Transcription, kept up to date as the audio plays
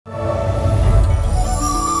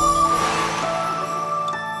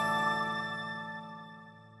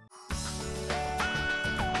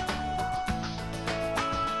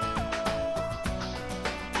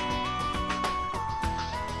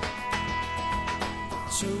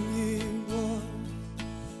终于我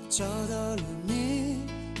找到了你，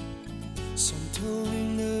像透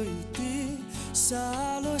明的雨滴洒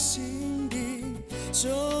落心底。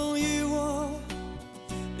终于我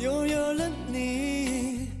拥有了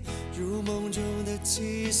你，如梦中的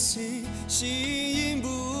气息，形影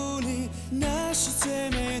不离，那是最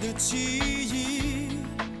美的记忆。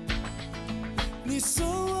你送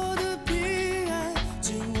我的平安，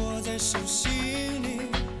紧握在手心里，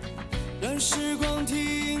让时光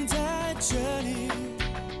停在这里。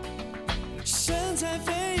身材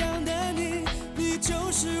飞扬的你，你就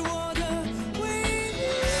是我的唯一。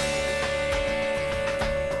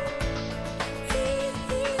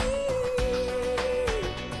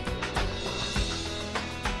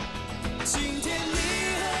今天你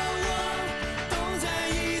和我都在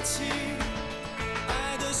一起，爱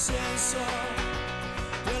的线索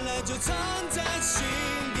原来就藏在心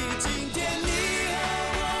底。今天你和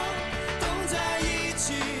我都在一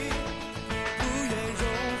起，不愿融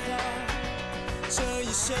化这一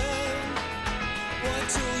生，我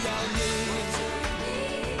就要你，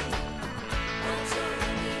我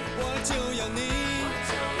就要你，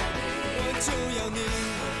我就要你。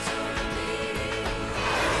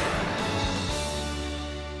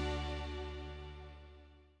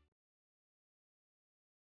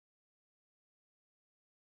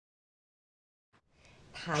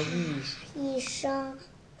他一生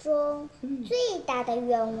中最大的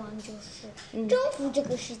愿望就是征服这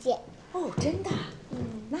个世界。哦，真的？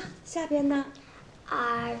那下边呢？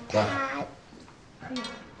而他，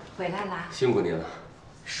回来啦，辛苦你了。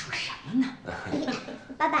说什么呢？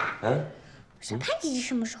爸爸，小盼姐姐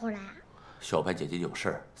什么时候来啊？小盼姐姐有事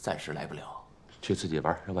儿，暂时来不了，去自己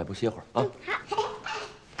玩，让外婆歇会儿啊。好。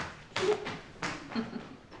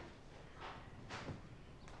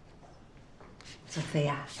左飞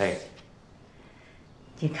呀，哎，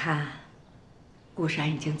你看，顾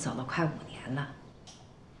山已经走了快5年了，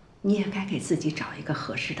你也该给自己找一个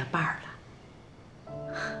合适的伴儿了。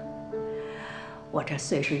我这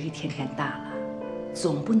岁数一天天大了，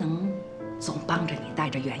总不能总帮着你带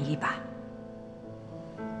着元一吧。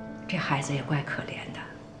这孩子也怪可怜的，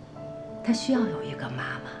他需要有一个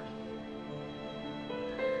妈妈。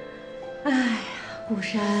哎呀，顾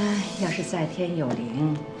山要是在天有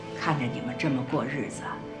灵，看着你们这么过日子，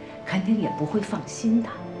肯定也不会放心的。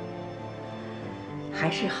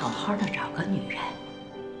还是好好的找个女人，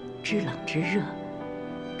知冷知热，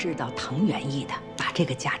知道疼元一的，把这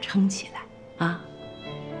个家撑起来啊！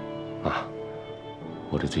妈，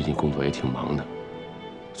我这最近工作也挺忙的，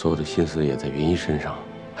所有的心思也在元一身上，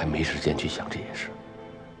还没时间去想这些事。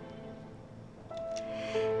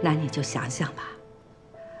那你就想想吧，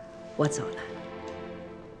我走了。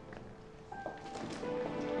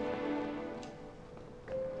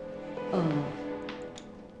哦，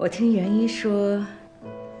我听元一说，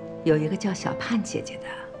有一个叫小盼姐姐的，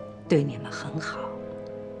对你们很好，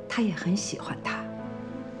她也很喜欢他。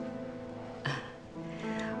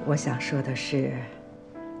我想说的是，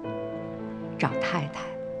找太太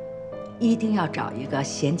一定要找一个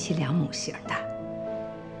贤妻良母型的，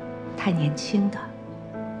太年轻的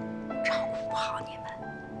照顾不好你们。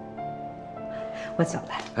我走了。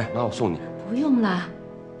哎，妈，我送你。不用了，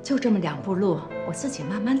就这么2步路，我自己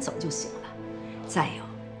慢慢走就行了。再有，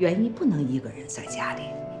元一不能一个人在家里，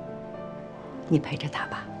你陪着他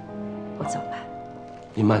吧。我走了。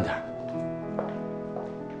你慢点。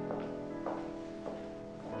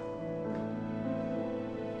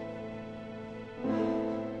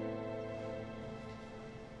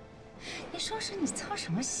你说是你操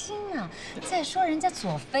什么心啊？再说人家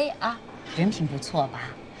左飞啊，人品不错吧？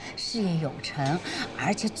事业有成，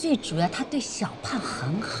而且最主要他对小盼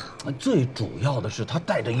很好。最主要的是他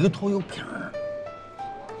带着一个拖油瓶儿。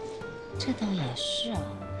这倒也是啊。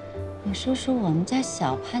你说说我们家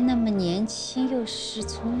小盼那么年轻，又是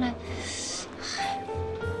从来，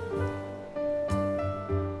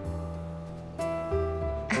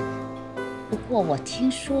哎，不过我听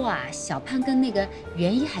说啊，小盼跟那个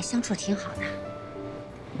元一还相处挺好的。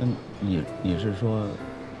你是说，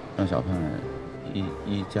让小盼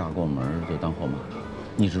一嫁过门就当后妈？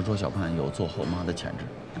你是说小盼有做后妈的潜质？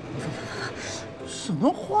什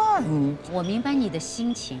么话你？我明白你的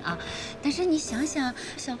心情啊，但是你想想，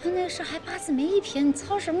小盼那个时候还八字没一撇，你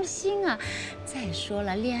操什么心啊？再说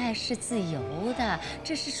了，恋爱是自由的，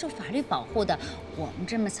这是受法律保护的，我们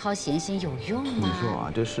这么操闲心有用吗？你说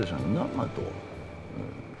啊，这世上那么多，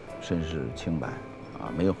身世清白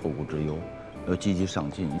啊，没有后顾之忧，又积极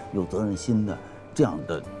上进、有责任心的这样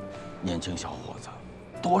的年轻小伙子，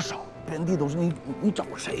多少遍地都是。你找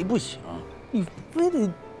谁不行？你非得。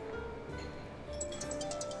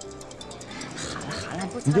好了，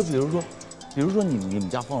不你就比如说，比如说你们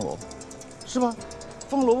家放萝卜，是吧？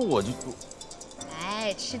放萝卜我就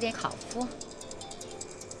来吃点烤麸。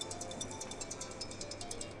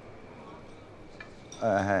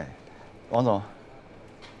哎，王总，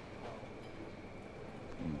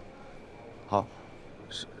好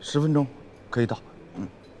，10分钟可以到，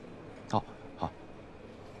好。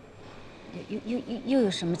又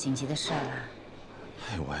有什么紧急的事儿啊？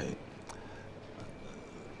哎呦喂！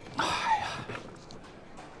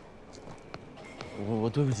我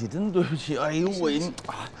对不起，真的对不起。哎呦喂！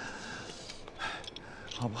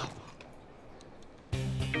好吧。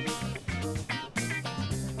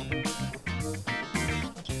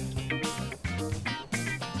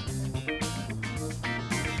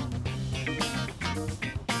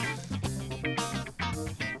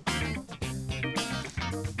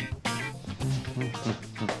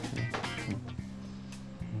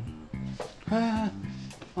哎，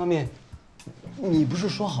妈咪，你不是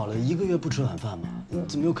说好了1个月不吃晚饭吗？你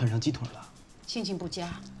怎么又啃上鸡腿了？心情不佳，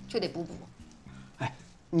就得补补。哎，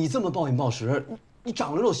你这么暴饮暴食，你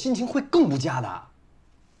长了肉，心情会更不佳的。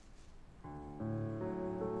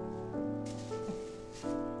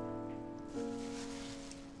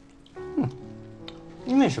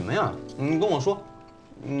因为什么呀？你跟我说，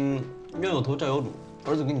冤有头债有主，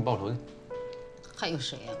儿子给你报仇去。还有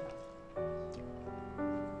谁呀？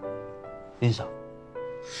林嫂。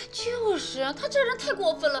就是啊，他这人太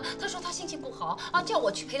过分了。他说他心情不好啊，叫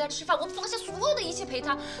我去陪他吃饭，我放下所有的一切陪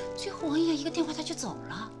他。最后王爷一个电话他就走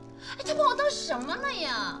了。哎，他把我当什么了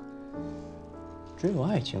呀？只有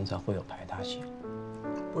爱情才会有排他性，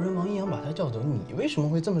不然王一阳把他叫走，你为什么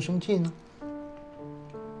会这么生气呢？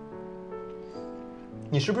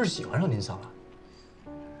你是不是喜欢上林嫂了？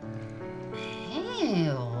没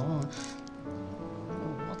有，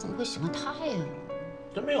我怎么会喜欢他呀？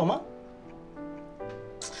真没有吗？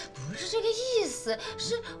不是这个意思，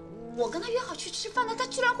是我跟他约好去吃饭的，他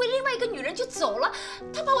居然会另外一个女人就走了。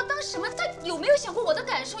他把我当什么？他有没有想过我的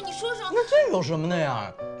感受？你说说。那这有什么的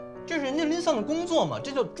呀？这是人家林桑的工作嘛，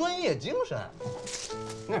这叫专业精神。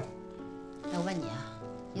那我问你啊，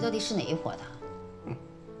你到底是哪一伙的？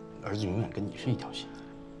儿子永远跟你是一条心。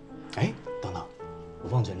哎，等等，我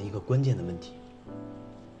忘记了一个关键的问题。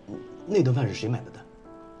那顿饭是谁买的单？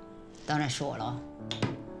当然是我了。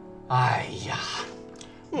哎呀，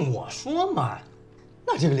我说嘛，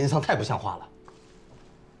那这个林桑太不像话了。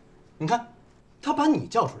你看，他把你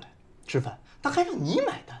叫出来吃饭，他还让你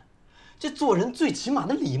买单，这做人最起码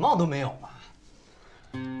的礼貌都没有嘛。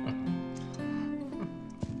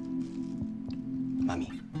妈咪，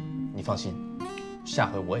你放心，下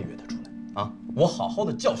回我也约他出来啊，我好好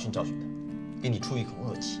的教训教训他，给你出一口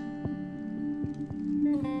恶气。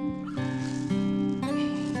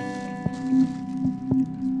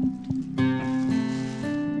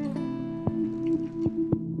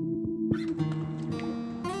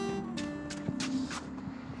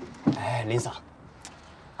哎，林桑，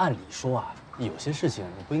按理说啊，有些事情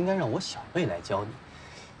你不应该让我小辈来教你，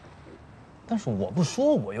但是我不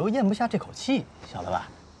说，我又咽不下这口气，晓得吧？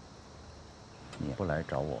你不来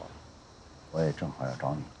找我，我也正好要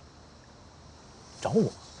找你。找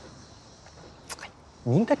我？哎，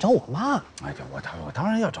你应该找我妈。哎呀，我当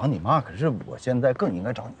然要找你妈，可是我现在更应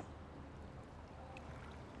该找你。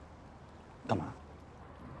干嘛？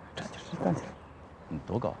站起来，站起来。你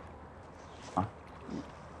多高？啊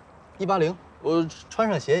？180，我穿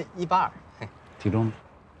上鞋182。体重呢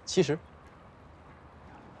？70。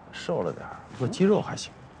瘦了点儿，不过肌肉还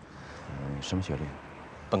行。什么学历？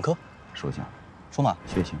本科。属相。属马。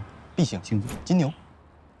血型。B 型。星座。金牛。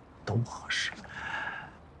都合适。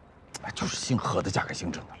哎，就是姓何的嫁给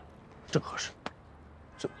姓郑的了，正合适。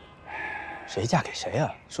这谁嫁给谁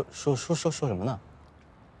啊？说什么呢？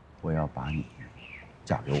我要把你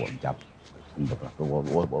嫁给我们家，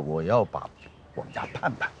我要把我们家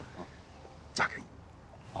盼盼嫁给你。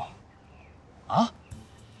哦。啊？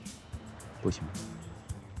不行。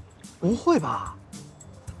不会吧？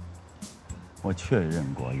我确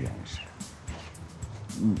认过眼神。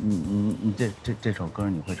你这首歌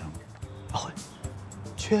你会唱吗？啊会。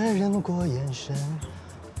确认过眼神，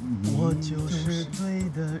我就是对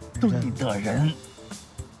的人。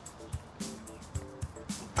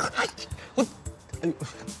哎呦，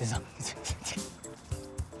林桑，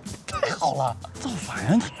太好了，造反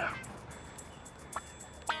呀你！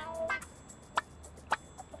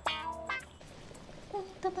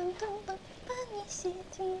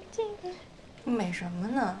美什么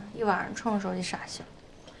呢？一晚上冲着手机傻笑。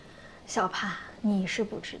小盼，你是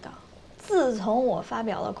不知道，自从我发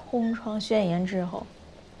表了空窗宣言之后，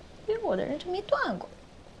约我的人就没断过。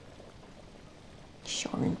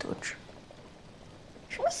小人得志。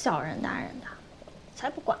什么小人大人的，才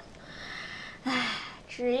不管。唉，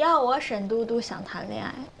只要我沈都督想谈恋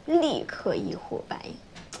爱，立刻一呼百应。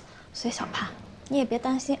所以小盼，你也别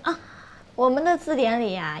担心啊，我们的字典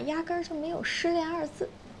里呀，压根儿就没有失恋二字。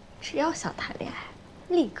只要想谈恋爱，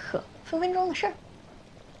立刻分分钟的事儿。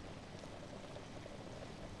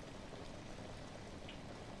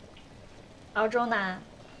熬粥呢？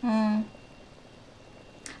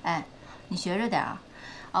哎，你学着点儿，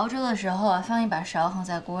熬粥的时候啊，放一把勺横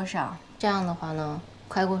在锅上，这样的话呢，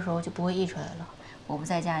开锅时候就不会溢出来了。我不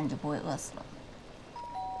在家，你就不会饿死了。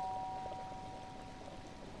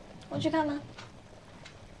我去看吗？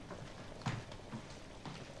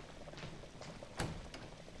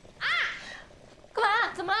啊！干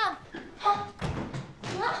嘛？怎么了？啊？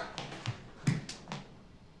怎么了？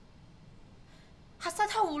还撒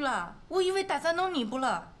他屋了？我以为打算弄你不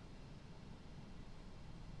了。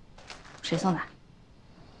谁送的？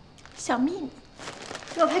小秘密，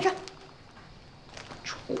给我拍照。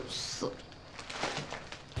丑死了！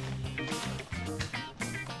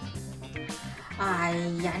哎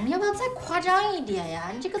呀，你要不要再夸张一点呀？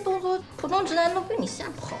你这个动作，普通直男都被你吓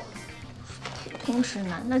跑了。普通直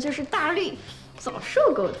男那就是大绿，早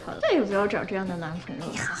受够他了，再也不要找这样的男朋友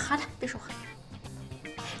了。你好好的，别说话。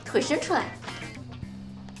腿伸出来。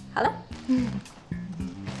好了。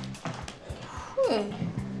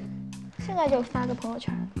现在就发个朋友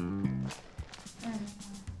圈。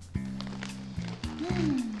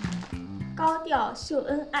高调秀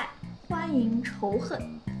恩爱，欢迎仇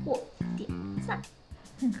恨或点赞。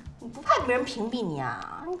你不怕别人屏蔽你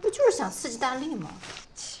啊？你不就是想刺激大力吗？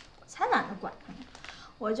我才懒得管他呢，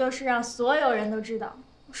我就是让所有人都知道，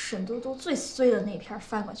我沈都督最衰的那片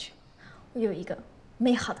翻过去，我有一个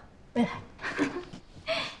美好的未来。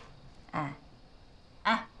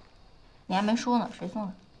哎，你还没说呢，谁送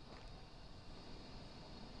的？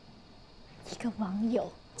一个网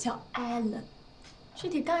友叫 Allen， 具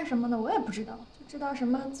体干什么的我也不知道，就知道什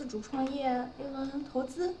么自主创业、A 轮投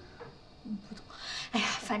资，不懂。哎呀，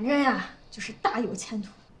反正呀，就是大有前途。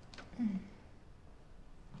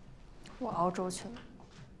我熬粥去了。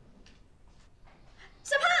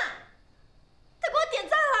小盼，他给我点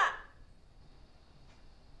赞了。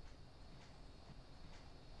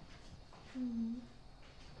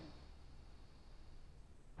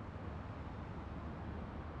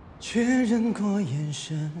确认过眼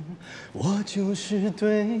神，我就是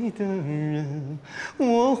对的人，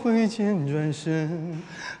我挥剑转身，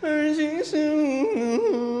而今是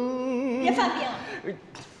别犯病了。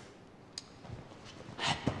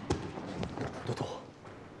嘟嘟，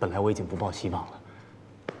本来我已经不抱希望了，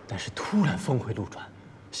但是突然峰回路转，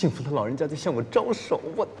幸福的老人家在向我招手，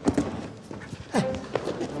我，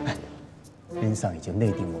林桑已经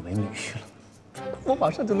内定我为女婿了，我马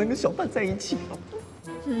上就能跟小盼在一起了。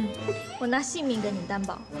我拿性命跟你担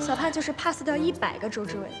保，小盼就是 pass 掉100个周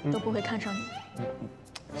之伟都不会看上你。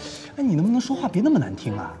哎，你能不能说话别那么难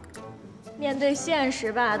听啊？面对现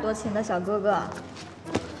实吧，多情的小哥哥。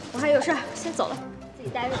我还有事儿，先走了，自己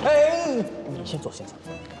待着。哎，你先坐，先坐。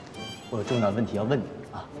我有重要的问题要问你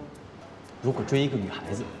啊。如果追一个女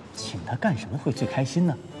孩子，请她干什么会最开心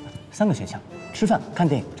呢？3个选项：吃饭、看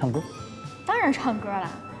电影、唱歌。当然唱歌了，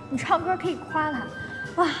你唱歌可以夸他，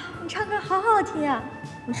哇，你唱歌好好听啊。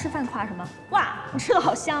你吃饭夸什么？哇，你吃的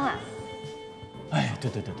好香啊。哎，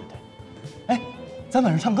对。哎，咱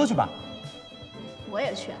晚上唱歌去吧。我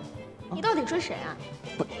也去。你到底追谁啊？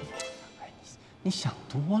不，哎，你想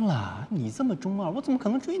多了。你这么中二，我怎么可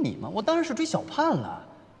能追你嘛？我当然是追小盼了。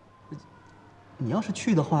你要是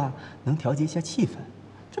去的话，能调节一下气氛，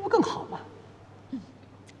这不更好吗？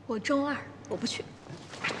我中二，我不去。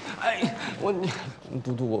哎，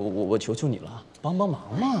嘟嘟，我求求你了，帮帮忙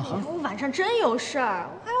嘛！我晚上真有事儿，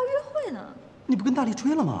我还要约会呢。你不跟大力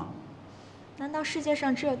吹了吗？难道世界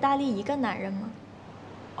上只有大力一个男人吗？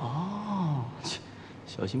哦，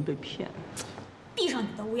小心被骗。闭上你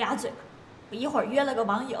的乌鸦嘴吧！我一会儿约了个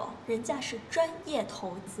网友，人家是专业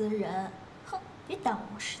投资人，哼，别耽误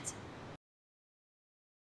我时间。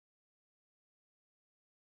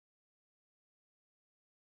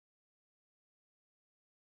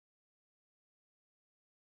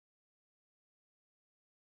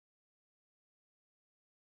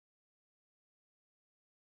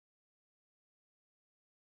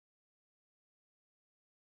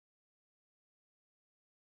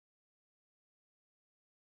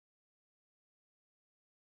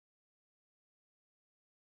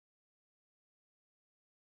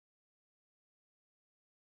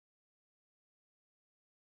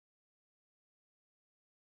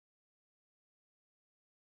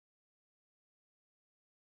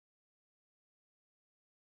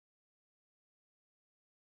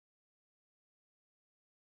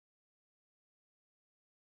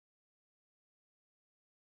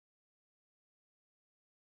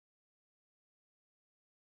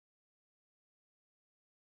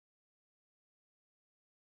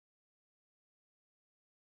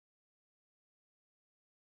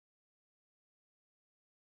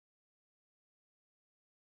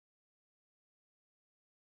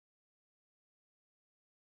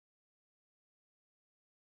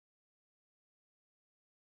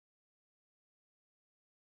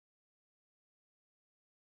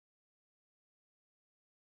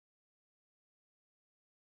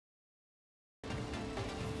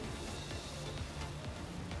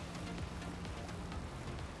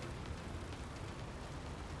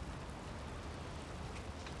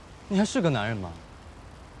你还是个男人吗？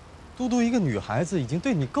嘟嘟一个女孩子已经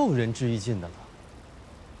对你够仁至义尽的了，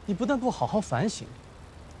你不但不好好反省，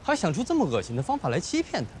还想出这么恶心的方法来欺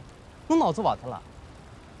骗她，我脑子瓦特了。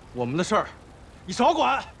我们的事儿，你少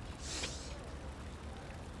管。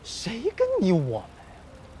谁跟你我们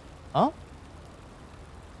呀？啊？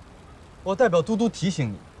我代表嘟嘟提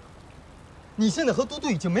醒你，你现在和嘟嘟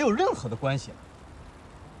已经没有任何的关系了。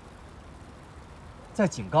再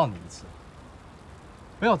警告你一次，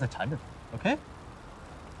不要再缠着他 ，OK？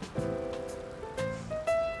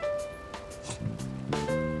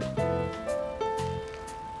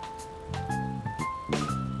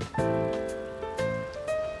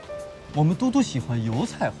 我们嘟嘟喜欢油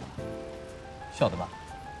菜花，晓得吧？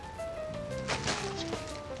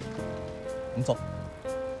我们走。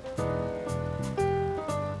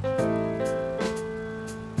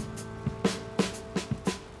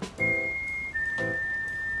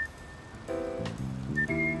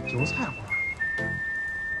油菜花。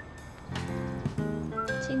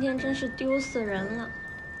今天真是丢死人了。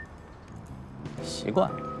习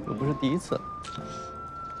惯，又不是第一次。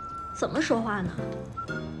怎么说话呢？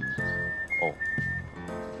哦。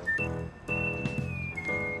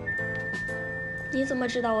你怎么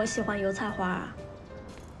知道我喜欢油菜花啊？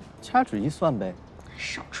掐指一算呗。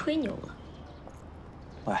少吹牛了。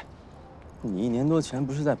喂，你1年多前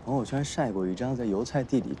不是在朋友圈晒过一张在油菜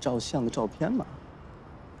地里照相的照片吗？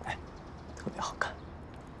哎，特别好看，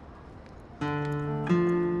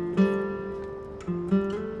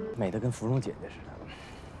美得跟芙蓉姐姐似的。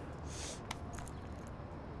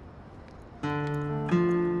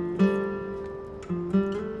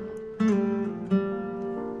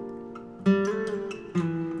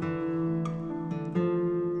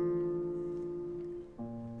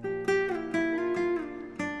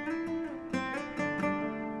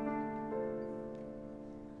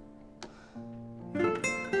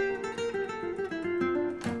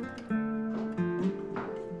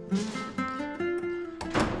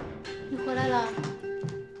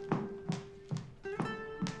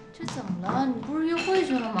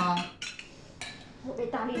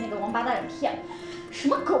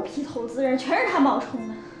 投资人全是他冒充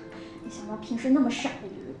的，没想到平时那么傻的一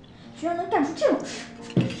个人，居然能干出这种事，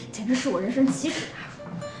简直是我人生奇耻大辱。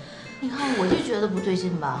你看，我就觉得不对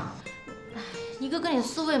劲吧？一个跟你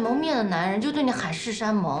素未谋面的男人就对你海誓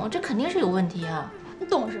山盟，这肯定是有问题啊！你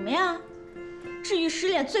懂什么呀？治愈失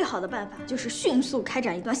恋最好的办法就是迅速开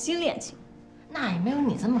展一段新恋情。那也没有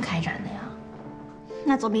你这么开展的呀。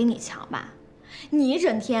那总比你强吧？你一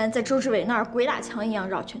整天在周志伟那儿鬼打墙一样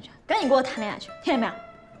绕圈圈，赶紧给我谈恋爱去，听见没有？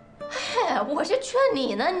 嘿，我是劝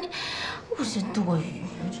你呢，你我真多余，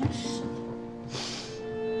真是。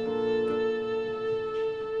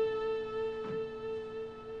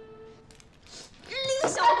林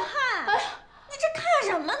小盼，哎呀，你这看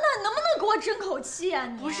什么呢？能不能给我争口气啊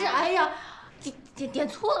你？不是，哎呀，点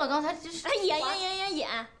错了，刚才就是。哎，演，你赶紧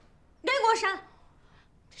给我删，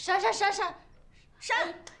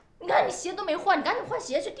删！你看你鞋都没换，你赶紧换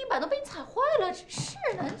鞋去，地板都被你踩坏了，真是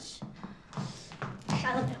的。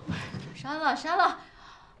 删了没有？删了，啊，删了。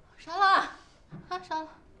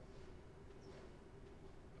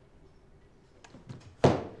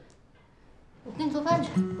我给你做饭去。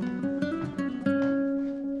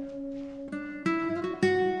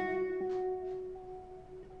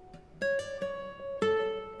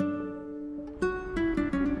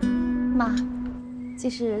妈，这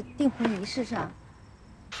是订婚仪式上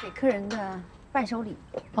给客人的伴手礼。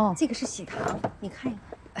哦，这个是喜糖，你看一看。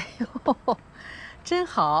哎呦。 真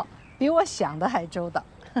好，比我想的还周到。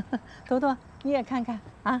多多，你也看看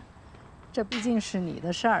啊，这毕竟是你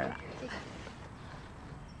的事儿啊。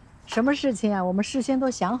什么事情啊，我们事先都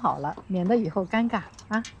想好了，免得以后尴尬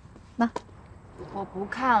啊。那，我不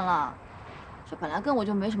看了，这本来跟我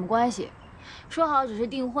就没什么关系，说好只是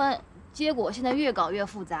订婚，结果现在越搞越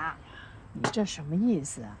复杂。你这什么意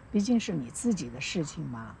思啊？毕竟是你自己的事情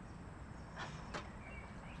嘛。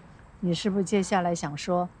 你是不是接下来想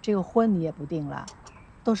说这个婚你也不定了，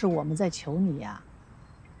都是我们在求你呀？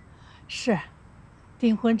是，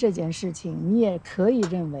订婚这件事情你也可以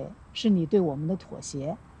认为是你对我们的妥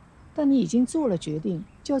协，但你已经做了决定，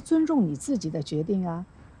就要尊重你自己的决定啊，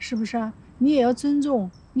是不是啊？你也要尊重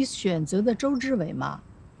你选择的周志伟嘛。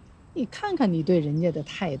你看看你对人家的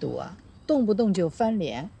态度啊，动不动就翻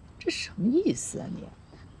脸，这什么意思啊你？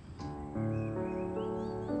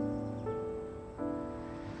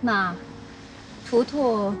 妈，图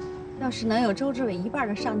图要是能有周志伟1半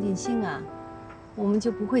的上进心啊，我们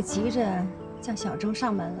就不会急着叫小周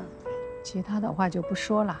上门了。其他的话就不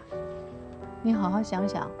说了，你好好想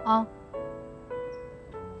想啊。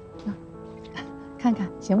看看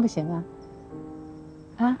行不行啊？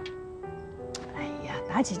啊，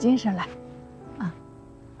打起精神来。啊，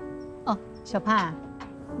哦，小盼，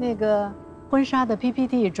那个婚纱的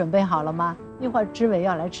PPT 准备好了吗？一会儿知伟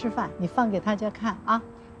要来吃饭，你放给大家看啊。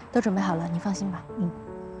都准备好了，你放心吧。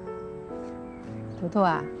图图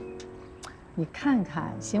啊，你看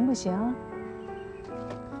看行不行？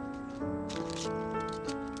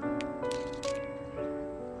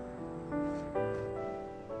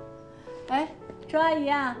哎，周阿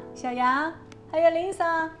姨啊，小杨，还有林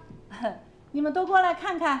桑，你们都过来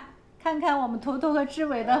看看，看看我们图图和知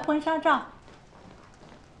伟的婚纱照。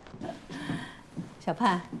小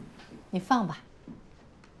盼，你放吧。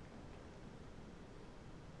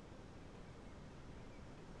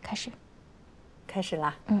开始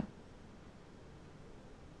啦。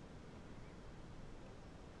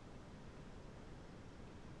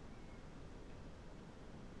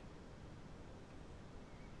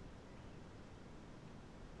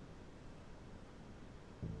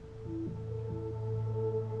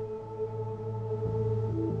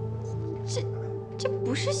这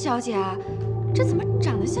不是小姐啊，这怎么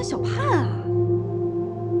长得像小盼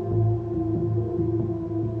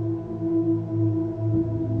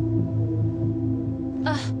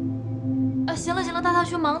啊？行了行了，大家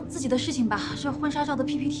去忙自己的事情吧。这婚纱照的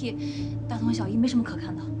PPT，大同小异，没什么可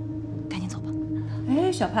看的，赶紧走吧。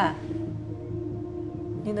哎，小盼，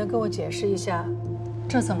你能跟我解释一下，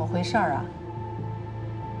这怎么回事啊？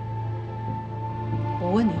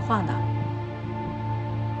我问你话呢。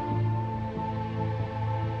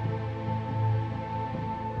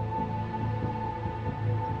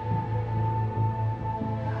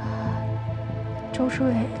周之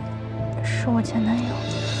伟是我前男友。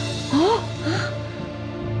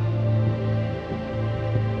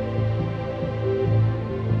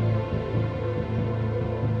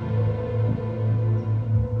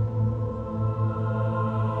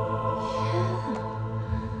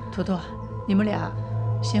图图，你们俩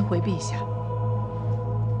先回避一下。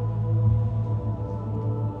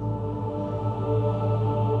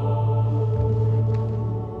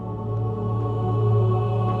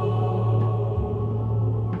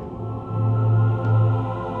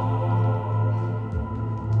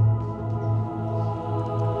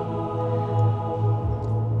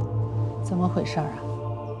怎么回事啊？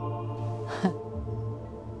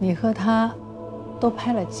你和他都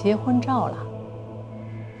拍了结婚照了，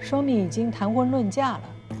说明已经谈婚论嫁了，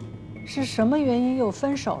是什么原因又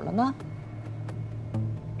分手了呢？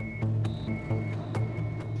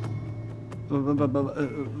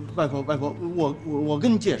外婆，我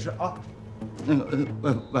跟你解释啊，那个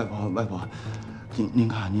外婆，您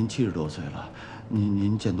看您70多岁了。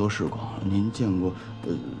您见多识广，您见过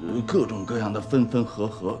各种各样的分分合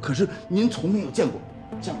合，可是您从没有见过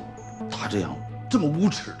像他这样这么无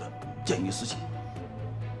耻的见异思迁。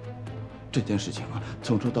这件事情啊，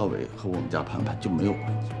从头到尾和我们家盼盼就没有关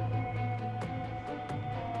系。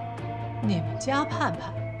你们家盼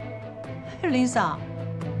盼，林桑，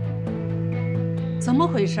怎么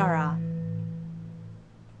回事啊？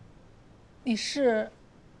你是？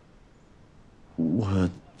我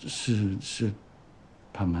是。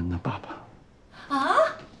盼盼的爸爸啊？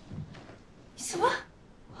什么？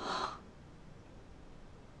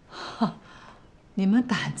你们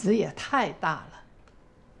胆子也太大了，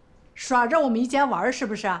耍着我们一家玩是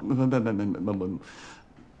不是啊？没。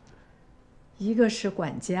一个是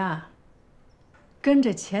管家，跟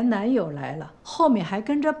着前男友来了，后面还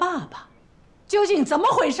跟着爸爸，究竟怎么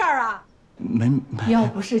回事啊？没。要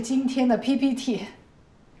不是今天的 PPT，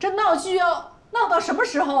 这闹剧要闹到什么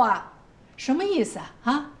时候啊？什么意思啊？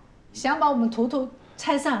啊，想把我们图图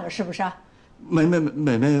拆散了是不是啊？没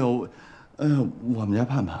有，我们家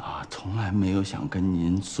盼盼啊，从来没有想跟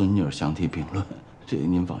您孙女相提并论，这个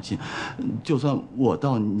您放心。就算我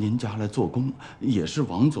到您家来做工，也是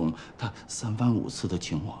王总他3番5次的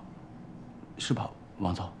请我，是吧，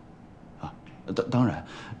王总？啊，当然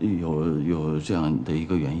有这样的一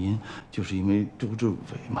个原因，就是因为周志伟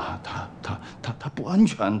嘛，他不安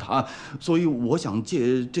全，所以我想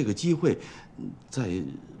借这个机会，在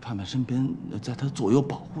盼盼身边，在他左右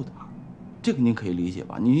保护他，这个您可以理解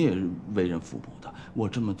吧？您也是为人父母的，我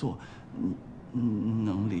这么做，你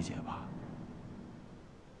能理解吧？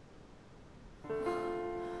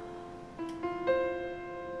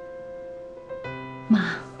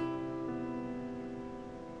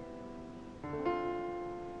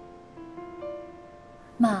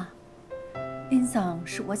妈，林桑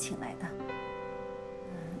是我请来的，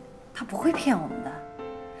他不会骗我们的。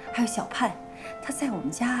还有小盼，他在我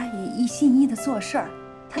们家也一心一意的做事儿，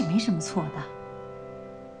他也没什么错的。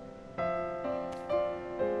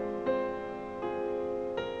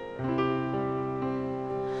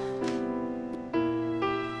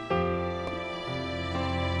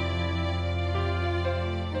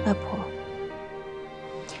外婆，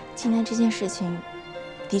今天这件事情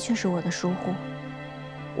的确是我的疏忽，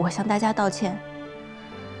我向大家道歉。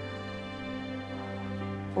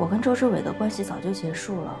我跟周志伟的关系早就结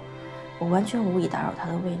束了，我完全无意打扰他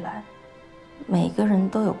的未来。每个人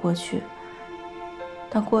都有过去，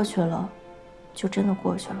但过去了，就真的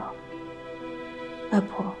过去了。外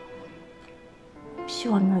婆，希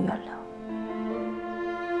望你能原谅。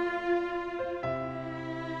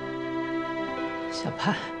小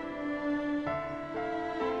盼，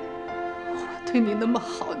我对你那么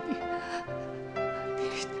好，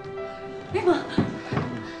丽妈，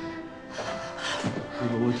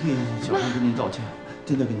我替小盼跟您道歉，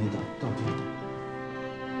真的跟您道歉。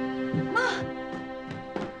妈，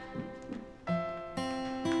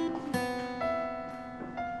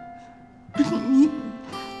不是你，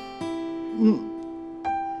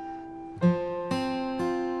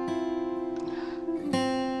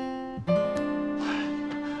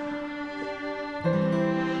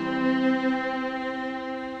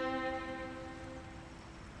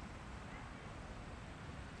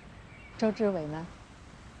周志伟呢？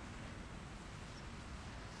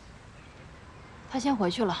他先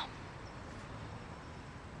回去了。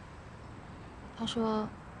他说，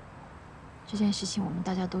这件事情我们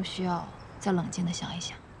大家都需要再冷静的想一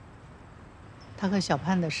想。他和小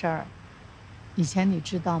盼的事儿，以前你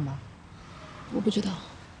知道吗？我不知道。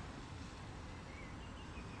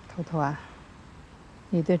图图啊，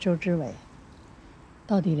你对周志伟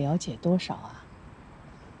到底了解多少啊？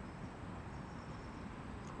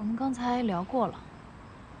我们刚才聊过了。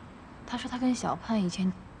他说他跟小盼以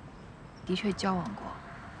前的确交往过，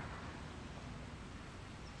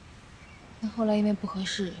但后来因为不合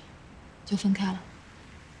适，就分开了。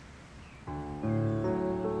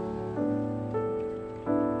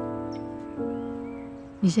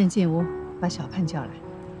你先进屋，把小盼叫来，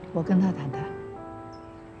我跟他谈谈。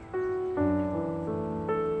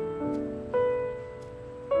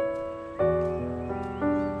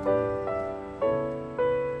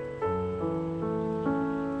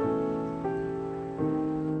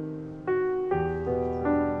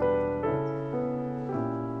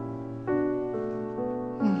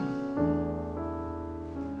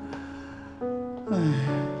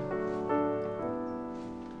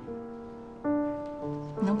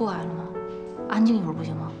你能不挨了吗？安静一会儿不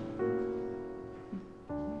行吗？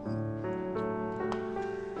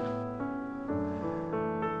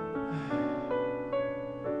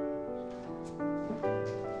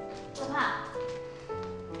小盼，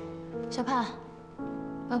小盼，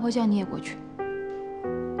外婆叫你也过去。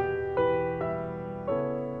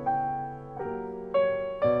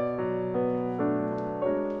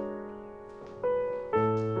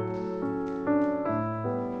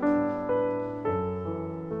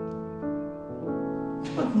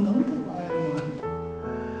能不挨吗？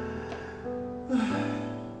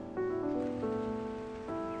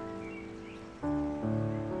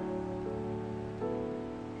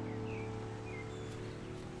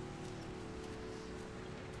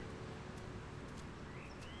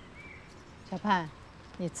小盼，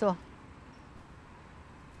你坐。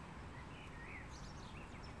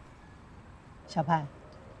小盼，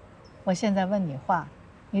我现在问你话，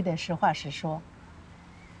你得实话实说。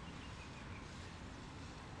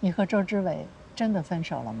你和周之伟真的分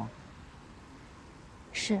手了吗？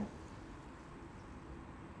是。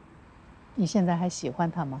你现在还喜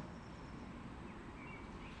欢他吗？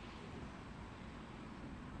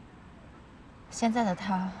现在的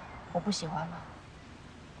他，我不喜欢了。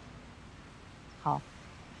好，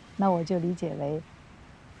那我就理解为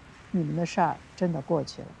你们的事儿真的过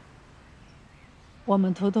去了。我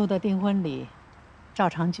们图图的订婚礼照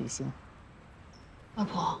常举行。外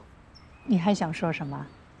婆，你还想说什么？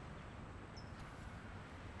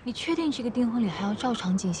你确定这个订婚礼还要照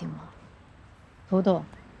常进行吗？图图，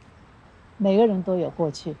每个人都有过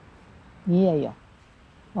去，你也有，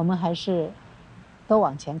我们还是都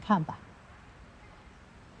往前看吧。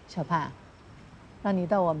小盼，让你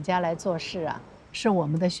到我们家来做事啊，是我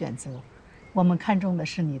们的选择，我们看重的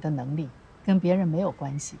是你的能力，跟别人没有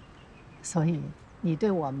关系，所以你对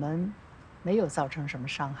我们没有造成什么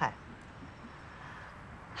伤害。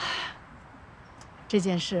这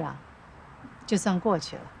件事啊，就算过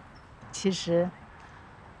去了。其实，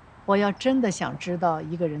我要真的想知道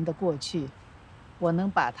一个人的过去，我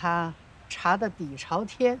能把他查得底朝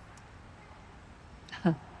天。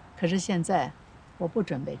可是现在，我不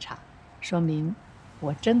准备查，说明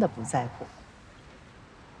我真的不在乎。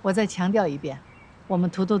我再强调一遍，我们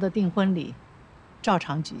图图的订婚礼照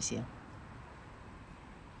常举行。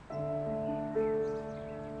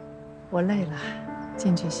我累了，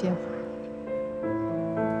进去歇会儿。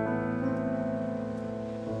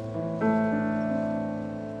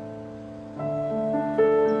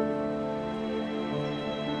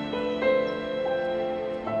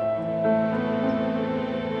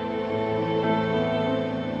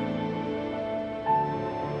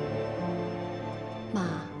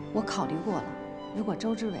我考虑过了，如果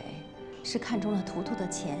周之伟是看中了图图的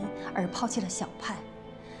钱而抛弃了小盼，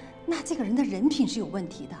那这个人的人品是有问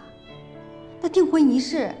题的。那订婚仪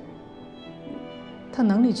式，他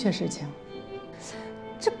能力确实强，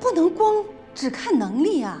这不能光只看能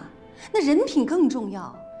力啊，那人品更重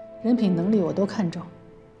要。人品能力我都看重，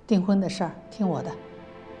订婚的事儿听我的，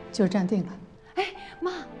就这样定了。哎，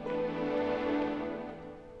妈。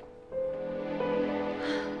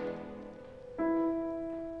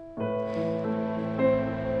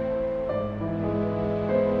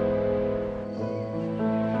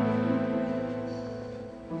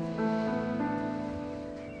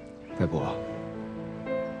 外婆，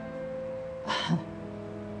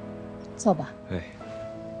坐吧。哎，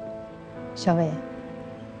小伟，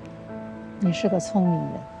你是个聪明人，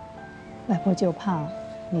外婆就怕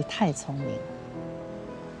你太聪明。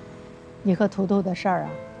你和图图的事儿啊，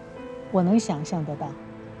我能想象得到。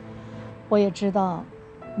我也知道，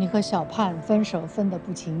你和小盼分手分得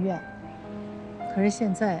不情愿。可是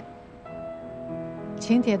现在，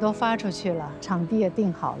请帖都发出去了，场地也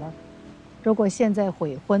定好了。如果现在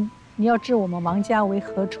悔婚， 你要置我们王家为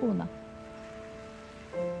何处呢？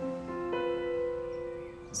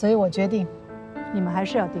所以我决定，你们还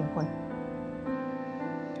是要订婚。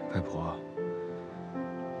外婆，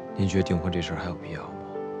您觉得订婚这事儿还有必要吗？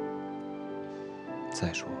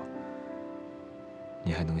再说，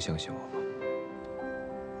你还能相信我吗？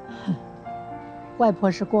哼，外婆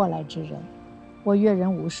是过来之人，我阅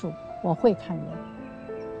人无数，我会看人。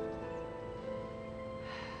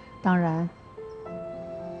当然。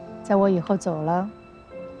 在我以后走了，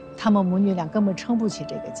他们母女俩根本撑不起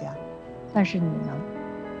这个家，但是你能，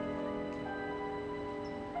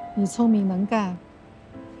你聪明能干，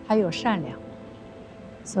还有善良，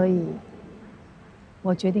所以，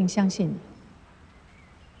我决定相信你。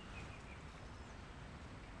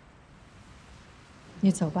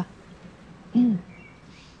你走吧。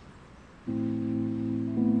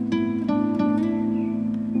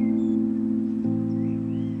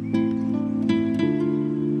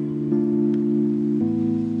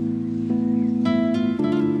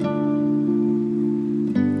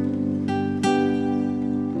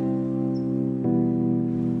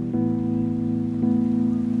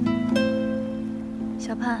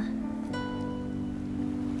小盼，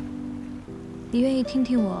你愿意听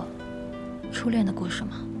听我初恋的故事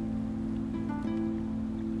吗？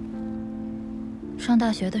上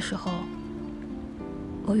大学的时候，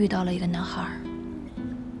我遇到了一个男孩，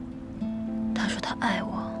他说他爱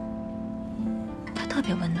我，他特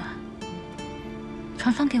别温暖，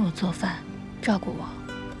常常给我做饭，照顾我。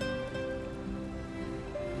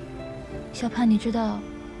小盼，你知道，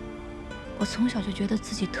我从小就觉得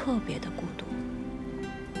自己特别的孤独。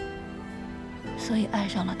 所以爱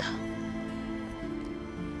上了他。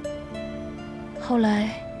后来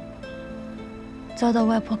遭到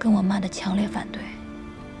外婆跟我妈的强烈反对，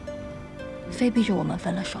非逼着我们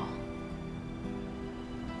分了手。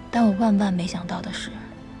但我万万没想到的是，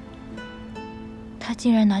他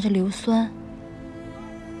竟然拿着硫酸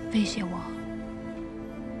威胁我，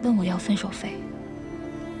问我要分手费。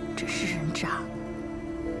这是人渣！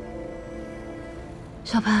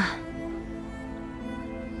小盼。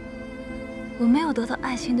 我没有得到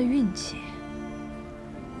爱情的运气。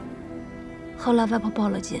后来外婆报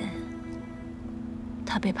了警，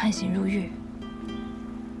她被判刑入狱。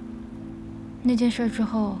那件事之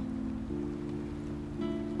后，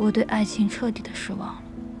我对爱情彻底的失望了。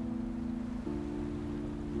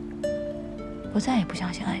我再也不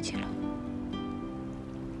相信爱情了。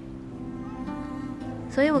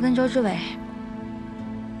所以我跟周之伟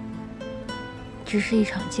只是一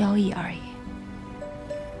场交易而已。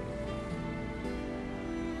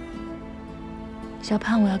 小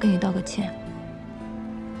盼，我要跟你道个歉。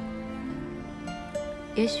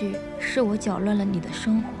也许是我搅乱了你的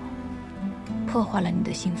生活，破坏了你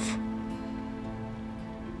的幸福。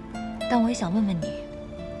但我也想问问你，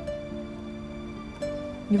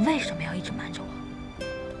你为什么要一直瞒着我？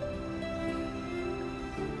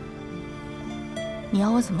你要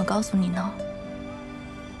我怎么告诉你呢？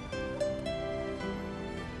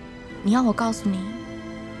你要我告诉你？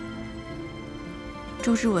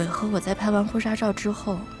 周志伟和我在拍完婚纱照之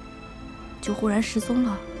后，就忽然失踪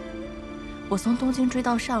了。我从东京追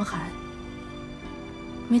到上海，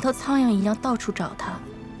没头苍蝇一样到处找他。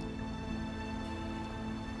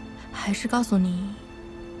还是告诉你，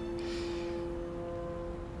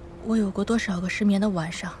我有过多少个失眠的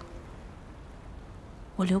晚上，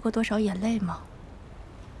我流过多少眼泪吗？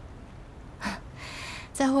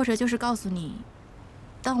再或者就是告诉你，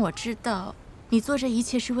当我知道你做这一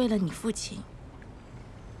切是为了你父亲。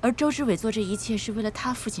 而周志伟做这一切是为了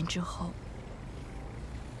他父亲之后，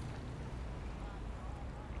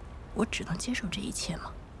我只能接受这一切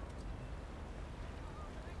吗？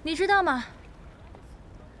你知道吗？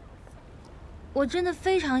我真的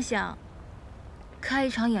非常想开一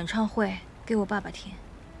场演唱会给我爸爸听，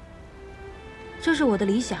这是我的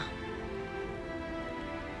理想，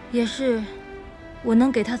也是我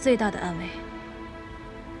能给他最大的安慰。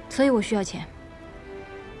所以我需要钱，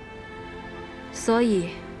所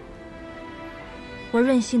以我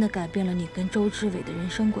任性地改变了你跟周之伟的人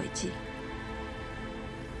生轨迹。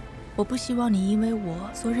我不希望你因为我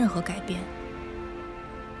做任何改变。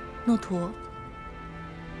诺图，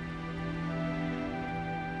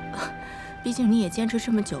毕竟你也坚持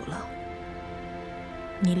这么久了，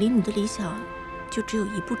你离你的理想就只有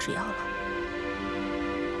一步之遥了。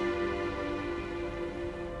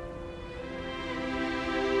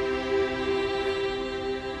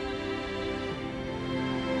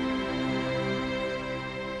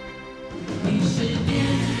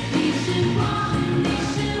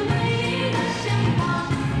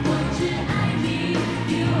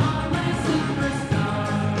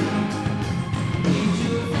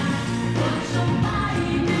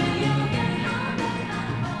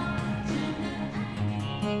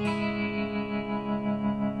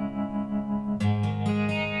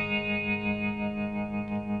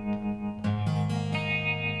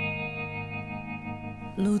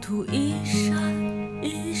路途一闪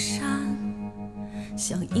一闪，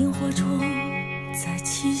像萤火虫在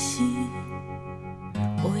栖息。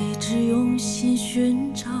我一直用心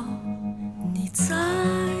寻找你在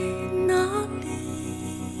哪里。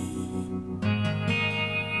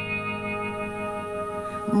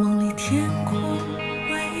梦里天空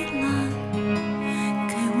蔚蓝，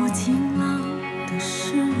给我晴朗的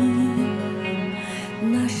诗意。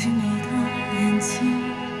那是你的眼睛，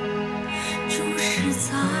注视在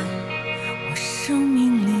我生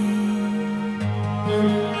命里，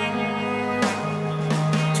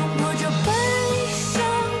冲破这悲伤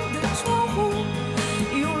的窗户，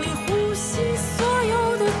用力呼吸所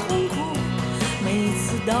有的痛苦。每一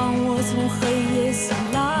次当我从黑夜醒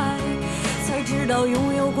来，才知道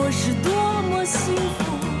拥有过是多么幸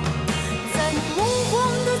福。在你目光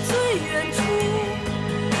的最远处，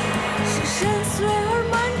是深邃而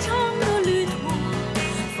漫长的旅途，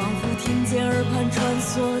仿佛听见耳畔穿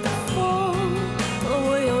梭的风，和我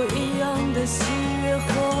有一样的喜悦和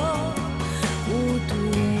孤独。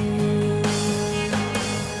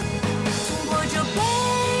冲破这悲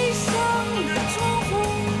伤的窗户，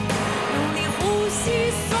用力呼吸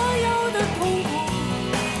所有的痛苦。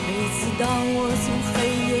每次当我从黑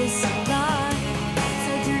夜醒来，才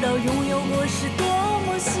知道拥有过是多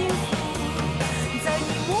么幸福。在你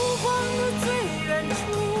目光的最远处，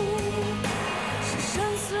是深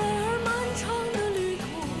邃而漫长的旅途，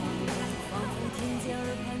仿佛听见耳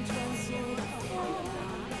畔穿梭的风。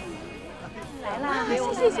来啦！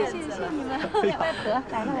谢谢你们，外婆来了，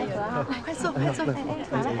外婆啊，快坐快坐，哎，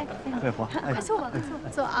好了，哎，外婆，哎，快坐吧，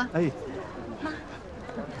快坐啊！哎，妈，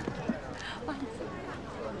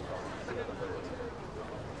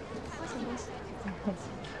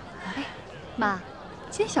哎，妈，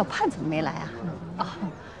今天小盼怎么没来啊？哦，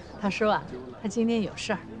他说啊，他今天有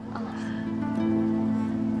事儿。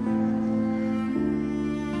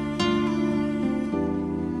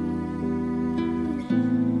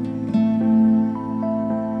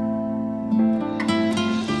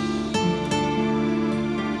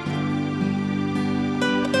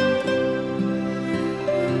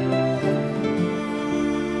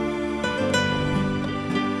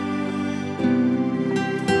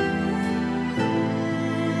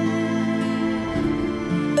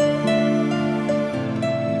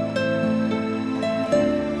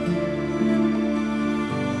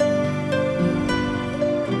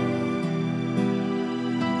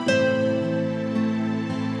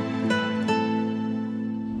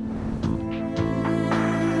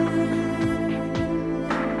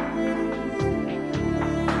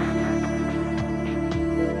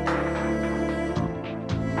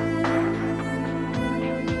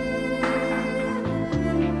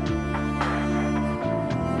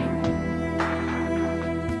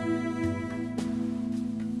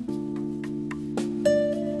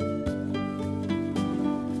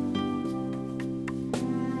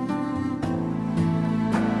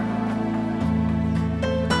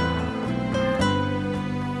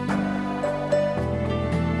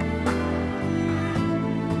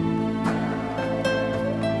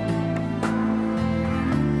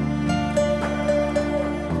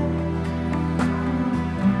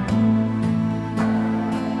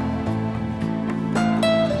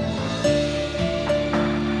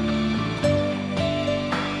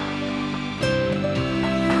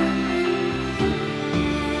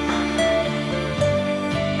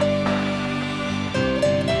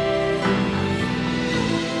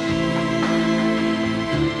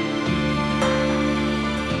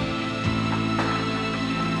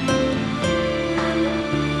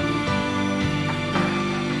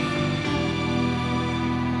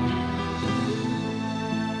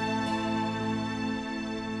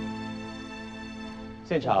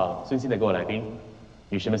现场尊敬的各位来宾，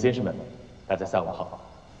女士们、先生们，大家下午好。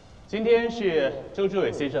今天是周之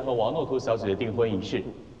伟先生和王诺图小姐的订婚仪式，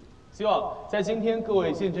希望在今天各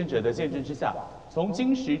位见证者的见证之下，从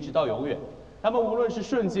今时直到永远，他们无论是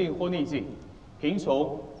顺境或逆境，贫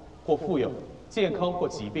穷或富有，健康或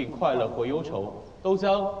疾病，快乐或忧愁，都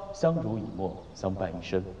将相濡以沫，相伴一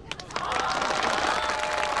生。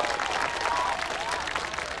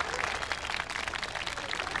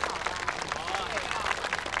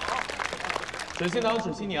准新郎、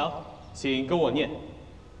准新娘，请跟我念。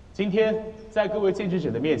今天在各位见证者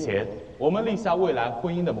的面前，我们立下未来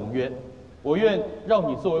婚姻的盟约。我愿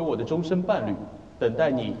让你作为我的终身伴侣，等待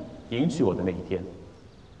你迎娶我的那一天。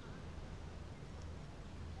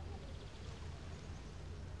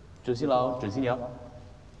准新郎、准新娘，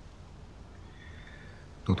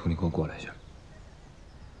诺图，你给我过来一下。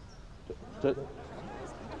这。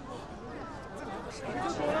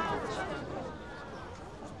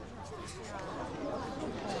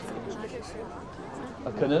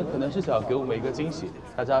可能是想给我们一个惊喜，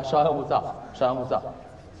大家稍安勿躁，稍安勿躁。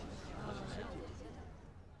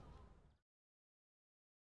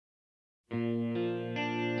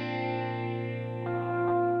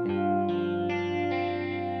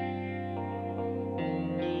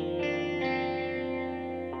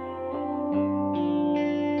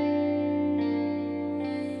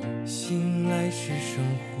醒来是生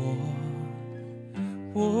活，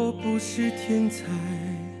我不是天才。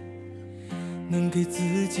能给自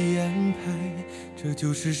己安排，这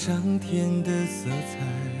就是上天的色彩。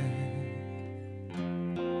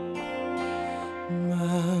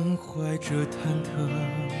满怀着忐忑，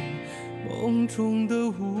梦中的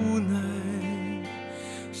无奈，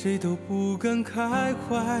谁都不敢开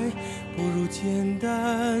怀，不如简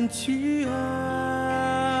单去爱。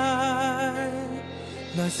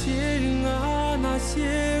那些人啊，那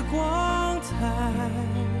些光彩，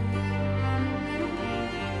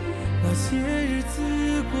那些日子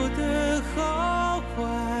过得好坏，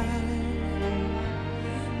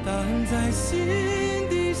答案在心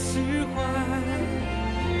底释怀。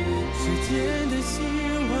世间的心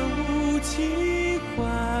万物情怀，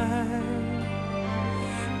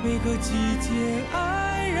每个季节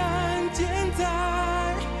安然健在，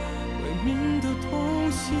为民的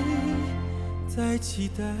痛心在期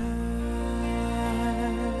待。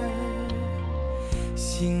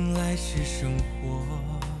醒来是生活，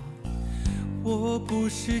我不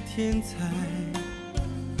是天才，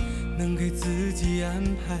能给自己安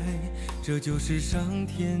排，这就是上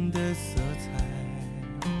天的色彩。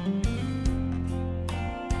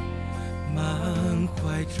满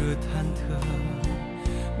怀着忐忑，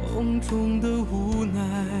梦中的无奈，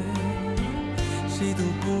谁都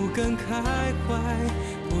不敢开怀，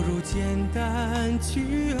不如简单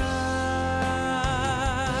去爱。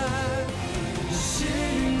那些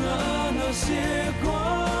人啊，那些光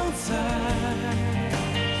彩，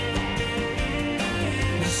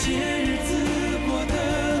那些日子过得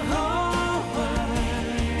好坏，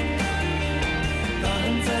答案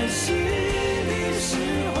在心里释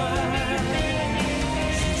怀。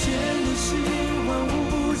世间的心万物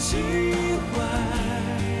情怀，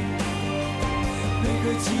每个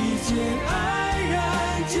季节爱